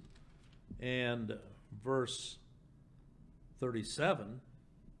 6 and verse 37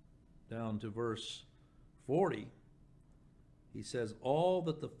 down to verse 40, he says, all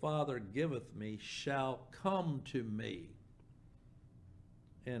that the Father giveth me shall come to me.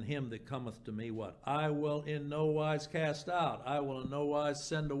 And him that cometh to me, what? I will in no wise cast out. I will in no wise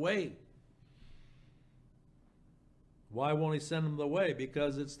send away. Why won't he send them away?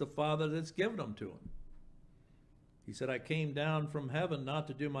 Because it's the Father that's given them to him. He said, I came down from heaven not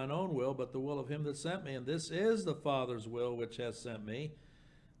to do mine own will, but the will of him that sent me. And this is the Father's will which hath sent me,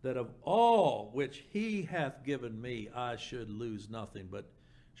 that of all which he hath given me I should lose nothing, but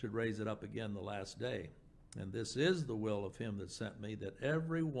should raise it up again the last day. And this is the will of him that sent me, that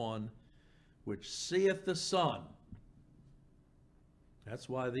every one which seeth the Son. That's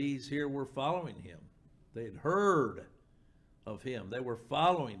why these here were following him. They had heard of him. They were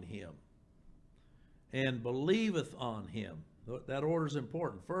following him. And believeth on him. That order is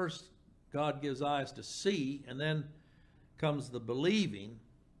important. First, God gives eyes to see, and then comes the believing.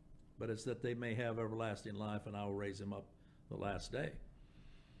 But it's that they may have everlasting life, and I will raise him up the last day.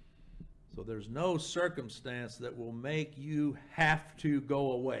 So there's no circumstance that will make you have to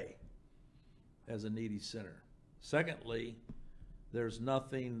go away as a needy sinner. Secondly, there's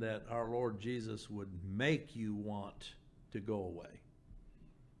nothing that our Lord Jesus would make you want to go away.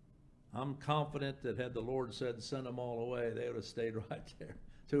 I'm confident that had the Lord said, send them all away, they would have stayed right there.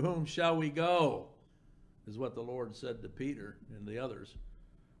 To whom shall we go? Is what the Lord said to Peter and the others.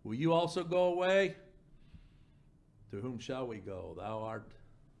 Will you also go away? To whom shall we go? Thou art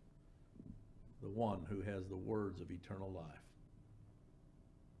the one who has the words of eternal life.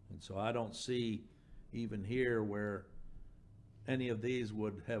 And so I don't see even here where any of these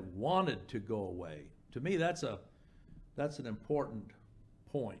would have wanted to go away. To me, that's an important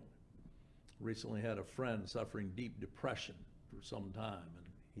point. Recently had a friend suffering deep depression for some time, and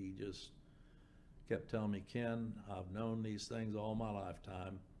he just kept telling me, Ken, I've known these things all my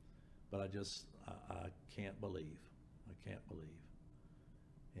lifetime, but I can't believe. I can't believe.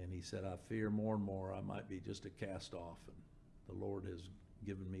 And he said, I fear more and more I might be just a cast off, and the Lord has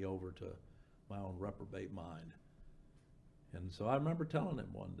given me over to my own reprobate mind. And so I remember telling him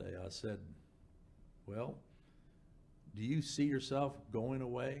one day, I said, well, do you see yourself going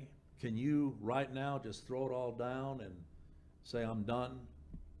away? Can you right now just throw it all down and say, I'm done,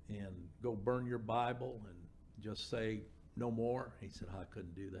 and go burn your Bible and just say no more? He said, I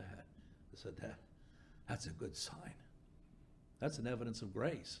couldn't do that. I said, that's a good sign. That's an evidence of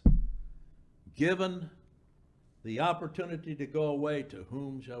grace. Given the opportunity to go away, to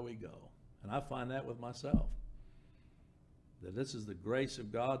whom shall we go? And I find that with myself. That this is the grace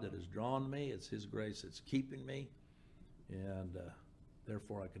of God that has drawn me. It's his grace that's keeping me. And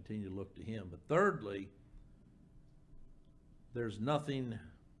therefore I continue to look to him. But thirdly, there's nothing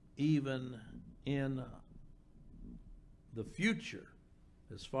even in the future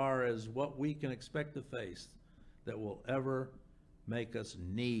as far as what we can expect to face that will ever make us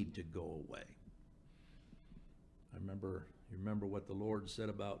need to go away. You remember what the Lord said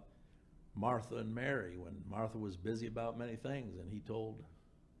about Martha and Mary when Martha was busy about many things, and he told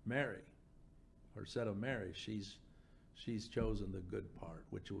Mary, or said of Mary, she's chosen the good part,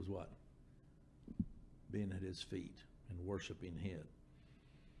 which was what? Being at his feet and worshiping him.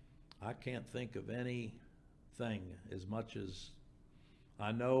 I can't think of anything as much as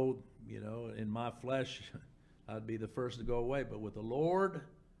I know, in my flesh, I'd be the first to go away. But with the Lord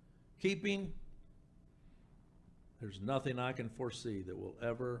keeping, there's nothing I can foresee that will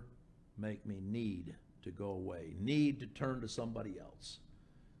ever make me need to go away, need to turn to somebody else,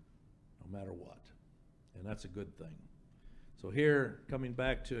 no matter what. And that's a good thing. So here, coming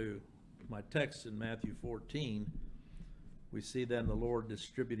back to my text in Matthew 14, we see then the Lord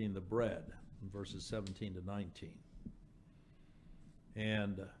distributing the bread in verses 17 to 19.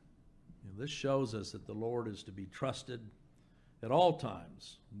 And this shows us that the Lord is to be trusted at all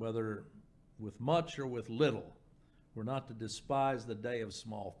times, whether with much or with little. We're not to despise the day of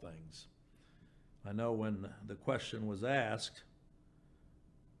small things. I know when the question was asked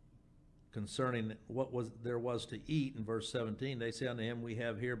concerning what there was to eat in verse 17, they say unto him, we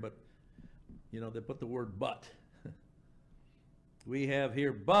have here but, they put the word but. We have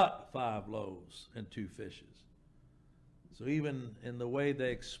here but 5 loaves and 2 fishes. So even in the way they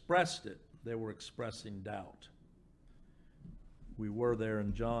expressed it, they were expressing doubt. We were there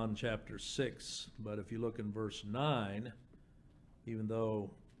in John chapter 6, but if you look in verse 9, even though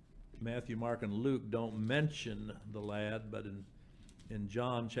Matthew, Mark, and Luke don't mention the lad, but in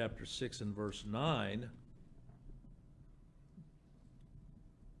John chapter 6 and verse 9,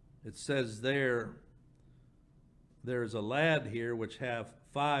 it says there's a lad here which have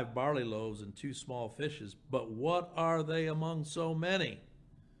 5 barley loaves and 2 small fishes, but what are they among so many?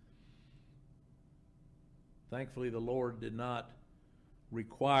 Thankfully, the Lord did not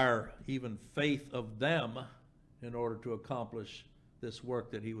require even faith of them in order to accomplish this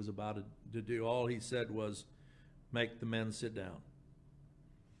work that he was about to do. All he said was, make the men sit down.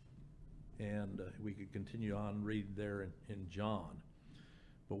 And we could continue on reading there in John.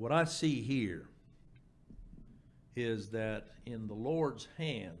 But what I see here is that in the Lord's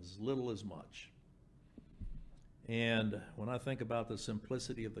hands, little is much. And when I think about the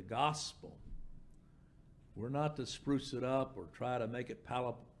simplicity of the gospel, we're not to spruce it up or try to make it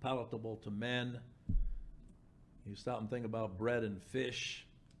palatable to men. You stop and think about bread and fish.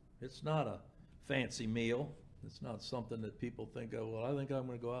 It's not a fancy meal. It's not something that people think, oh, well, I think I'm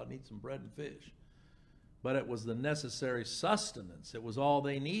going to go out and eat some bread and fish. But it was the necessary sustenance. It was all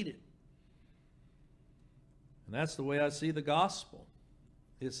they needed. And that's the way I see the gospel.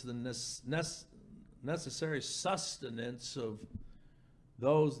 It's the necessary sustenance of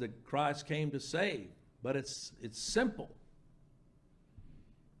those that Christ came to save. But it's simple.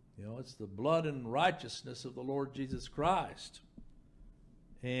 You know, it's the blood and righteousness of the Lord Jesus Christ.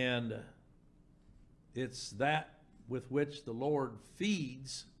 And it's that with which the Lord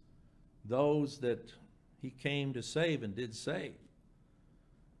feeds those that he came to save and did save.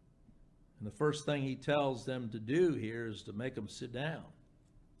 And the first thing he tells them to do here is to make them sit down.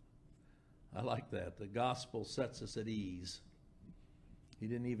 I like that. The gospel sets us at ease. He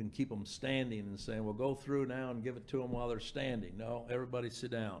didn't even keep them standing and saying, well, go through now and give it to them while they're standing. No, everybody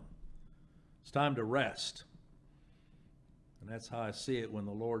sit down. It's time to rest. And that's how I see it when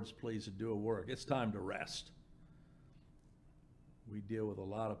the Lord's pleased to do a work. It's time to rest. We deal with a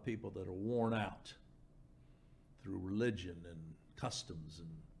lot of people that are worn out through religion and customs and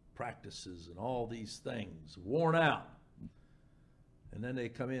practices and all these things. Worn out. And then they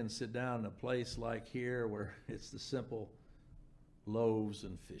come in and sit down in a place like here where it's the simple loaves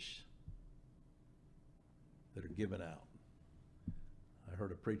and fish that are given out. I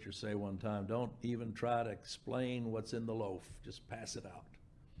heard a preacher say one time, don't even try to explain what's in the loaf. Just pass it out.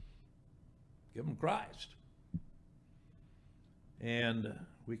 Give them Christ. And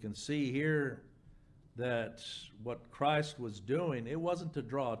we can see here that what Christ was doing, it wasn't to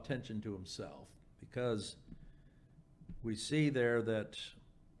draw attention to himself, because we see there that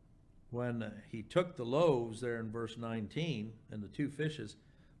when he took the loaves there in verse 19 and the 2 fishes,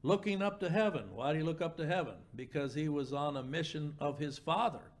 looking up to heaven. Why did he look up to heaven? Because he was on a mission of his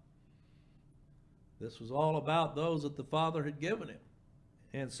Father. This was all about those that the Father had given him.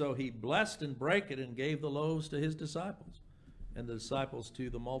 And so he blessed and brake it and gave the loaves to his disciples, and the disciples to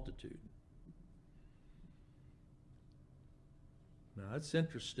the multitude. Now it's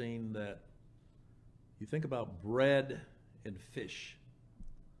interesting that you think about bread and fish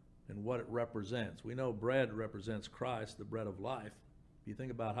and what it represents. We know bread represents Christ, the bread of life. If you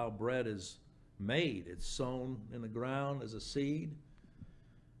think about how bread is made, it's sown in the ground as a seed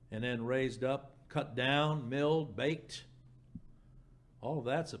and then raised up, cut down, milled, baked. All of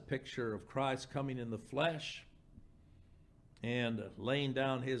that's a picture of Christ coming in the flesh and laying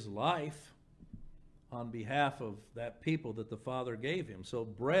down his life on behalf of that people that the Father gave him. So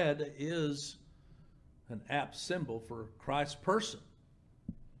bread is an apt symbol for Christ's person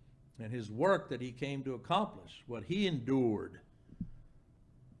and his work that he came to accomplish, what he endured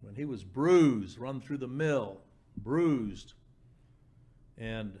when he was bruised, run through the mill, bruised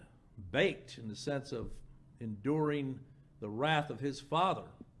and baked in the sense of enduring the wrath of his Father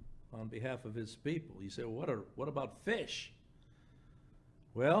on behalf of his people. You say, well, what about fish?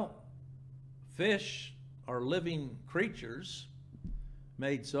 Well, fish are living creatures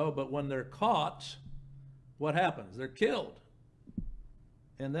made so, but when they're caught, what happens? They're killed.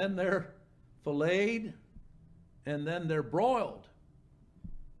 And then they're filleted, and then they're broiled,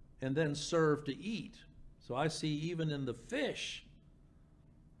 and then served to eat. So I see even in the fish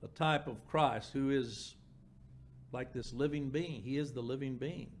a type of Christ who is like this living being. He is the living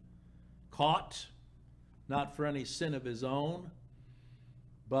being. Caught, not for any sin of his own,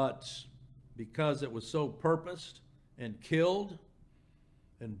 but because it was so purposed, and killed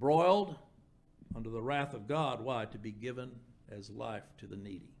and broiled under the wrath of God. Why? To be given as life to the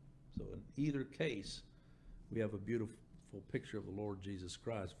needy. So in either case, we have a beautiful picture of the Lord Jesus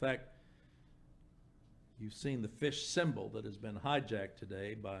Christ. In fact, you've seen the fish symbol that has been hijacked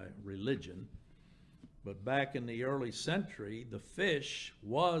today by religion. But back in the early century, the fish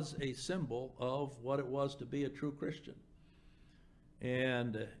was a symbol of what it was to be a true Christian.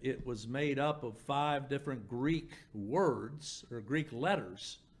 And it was made up of 5 different Greek words, or Greek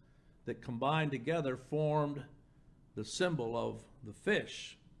letters, that combined together formed the symbol of the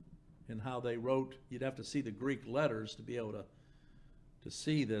fish. And how they wrote, you'd have to see the Greek letters to be able to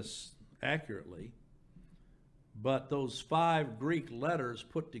see this accurately. But those 5 Greek letters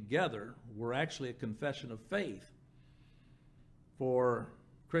put together were actually a confession of faith for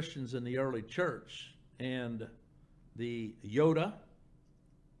Christians in the early church. And the Yoda,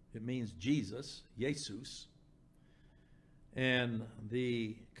 it means Jesus, Jesus. And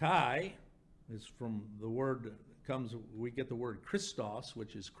the Chi is from the word, we get the word Christos,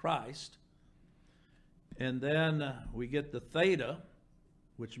 which is Christ. And then we get the Theta,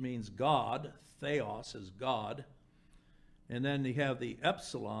 which means God. Theos is God. And then you have the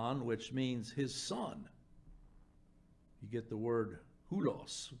Epsilon, which means his son. You get the word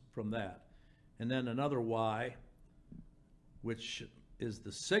hulos from that. And then another Y, which is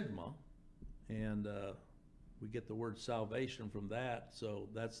the Sigma. And we get the word salvation from that. So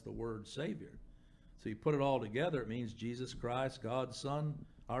that's the word Savior. So you put it all together, it means Jesus Christ, God's Son,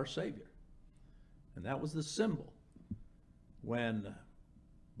 our Savior. And that was the symbol when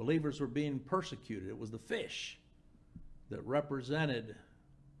believers were being persecuted. It was the fish that represented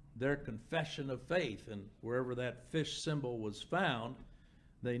their confession of faith. And wherever that fish symbol was found,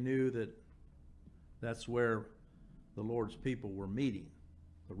 they knew that that's where the Lord's people were meeting.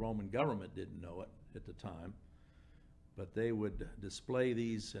 The Roman government didn't know it at the time, but they would display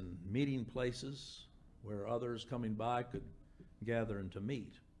these in meeting places where others coming by could gather and to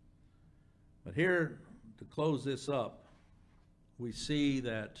meet. But here, to close this up, we see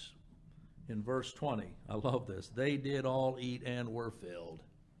that in verse 20, I love this, they did all eat and were filled.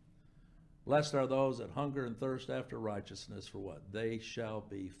 Blessed are those that hunger and thirst after righteousness, for what? They shall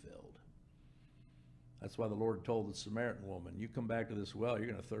be filled. That's why the Lord told the Samaritan woman, you come back to this well,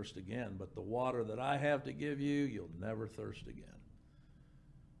 you're going to thirst again, but the water that I have to give you, you'll never thirst again.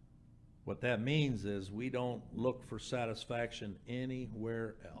 What that means is we don't look for satisfaction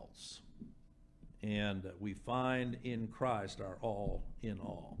anywhere else. And we find in Christ our all in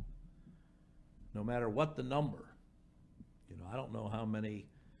all. No matter what the number. You know, I don't know how many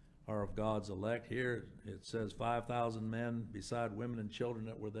are of God's elect. Here it says 5,000 men beside women and children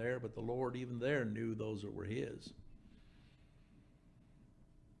that were there, but the Lord even there knew those that were his.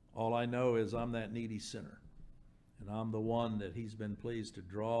 All I know is I'm that needy sinner, and I'm the one that he's been pleased to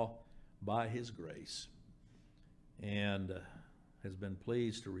draw by his grace, and has been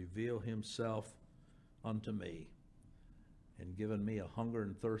pleased to reveal himself unto me, and given me a hunger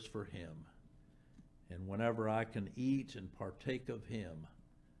and thirst for him. And whenever I can eat and partake of him,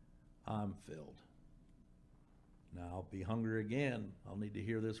 I'm filled. Now I'll be hungry again. I'll need to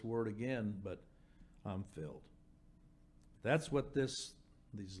hear this word again, but I'm filled. That's what these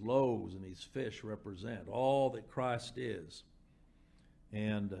loaves and these fish represent, all that Christ is.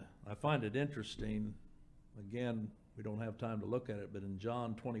 And I find it interesting, again, we don't have time to look at it, but in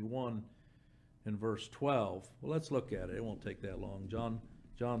John 21 and verse 12, well, let's look at it. It won't take that long. John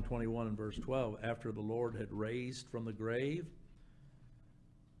 21 and verse 12, after the Lord had raised from the grave,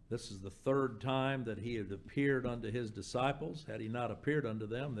 this is the 3rd time that he had appeared unto his disciples. Had he not appeared unto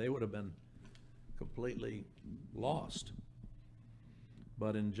them, they would have been completely lost.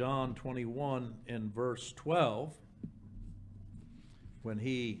 But in John 21 and verse 12, when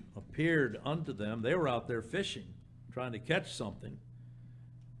he appeared unto them, they were out there fishing, trying to catch something.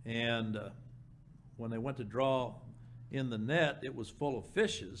 And when they went to draw in the net, it was full of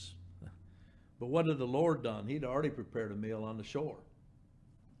fishes. But what had the Lord done? He'd already prepared a meal on the shore.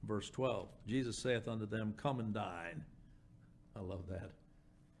 Verse 12, Jesus saith unto them, come and dine. I love that.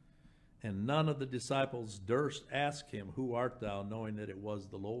 And none of the disciples durst ask him, who art thou, knowing that it was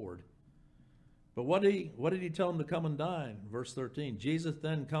the Lord. But what did he tell them to come and dine? Verse 13, Jesus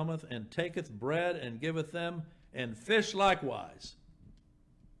then cometh and taketh bread and giveth them, and fish likewise.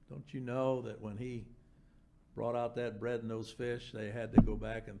 Don't you know that when he brought out that bread and those fish, they had to go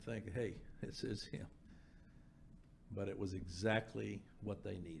back and think, hey, this is him. But it was exactly what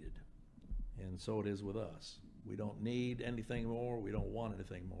they needed. And so it is with us. We don't need anything more. We don't want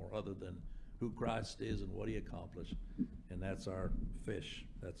anything more other than who Christ is and what he accomplished. And that's our fish.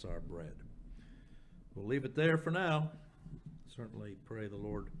 That's our bread. We'll leave it there for now. Certainly pray the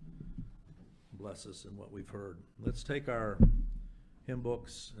Lord bless us in what we've heard. Let's take our hymn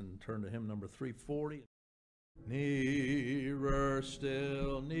books and turn to hymn number 340. Nearer,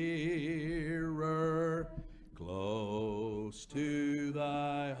 still nearer, close to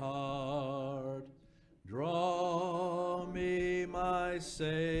thy heart. Draw me, my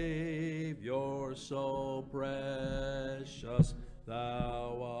Savior, so precious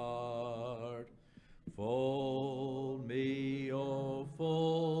thou art. Fold me, oh,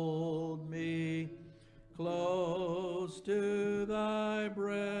 fold me, close to thy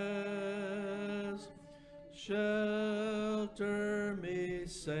breast. Shelter me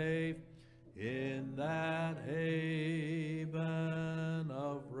safe in that haven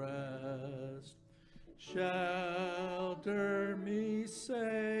of rest. Shelter me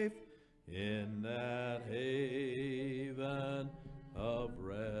safe in that haven of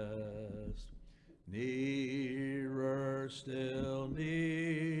rest. Nearer, still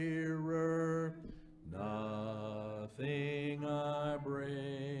nearer, nothing I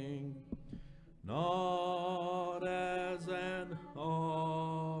bring, not as an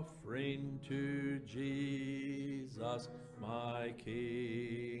offering to Jesus, my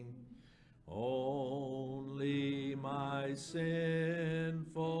King. Only my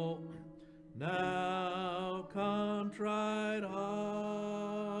sinful, now contrite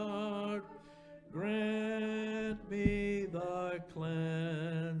heart. Grant me thy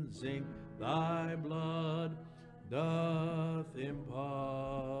cleansing, thy blood doth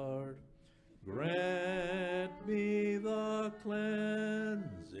impart. Grant me the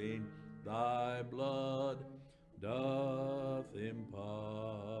cleansing thy blood doth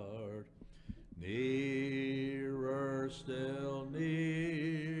impart. Nearer, still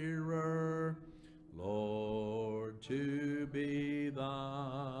nearer, Lord, to be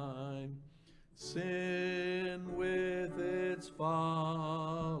thine. Sin with its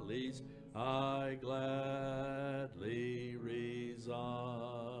follies I gladly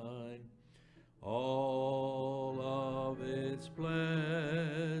resign. All of its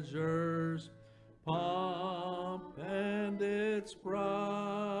pleasures, pomp and its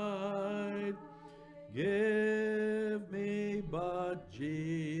pride, give me but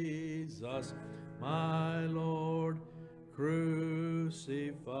Jesus, my Lord,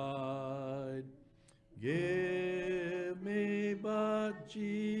 crucified. Give me but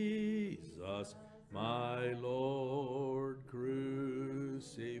Jesus, my Lord, crucified.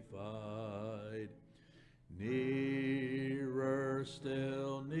 Nearer,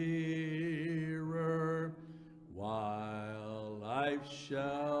 still nearer, while life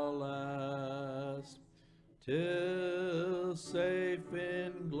shall last, till safe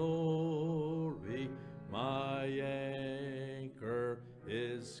in glory my anchor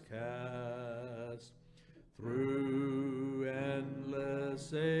is cast. Through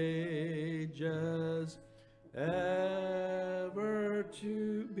endless ages ever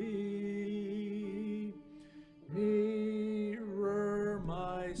to be, nearer,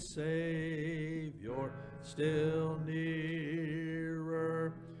 my Savior, still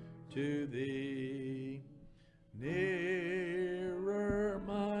nearer to thee. Nearer,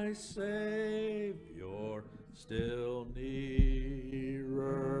 my Savior, still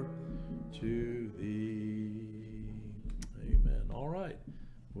nearer to thee. Amen. All right.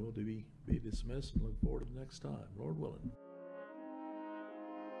 We'll be dismissed and look forward to the next time, Lord willing.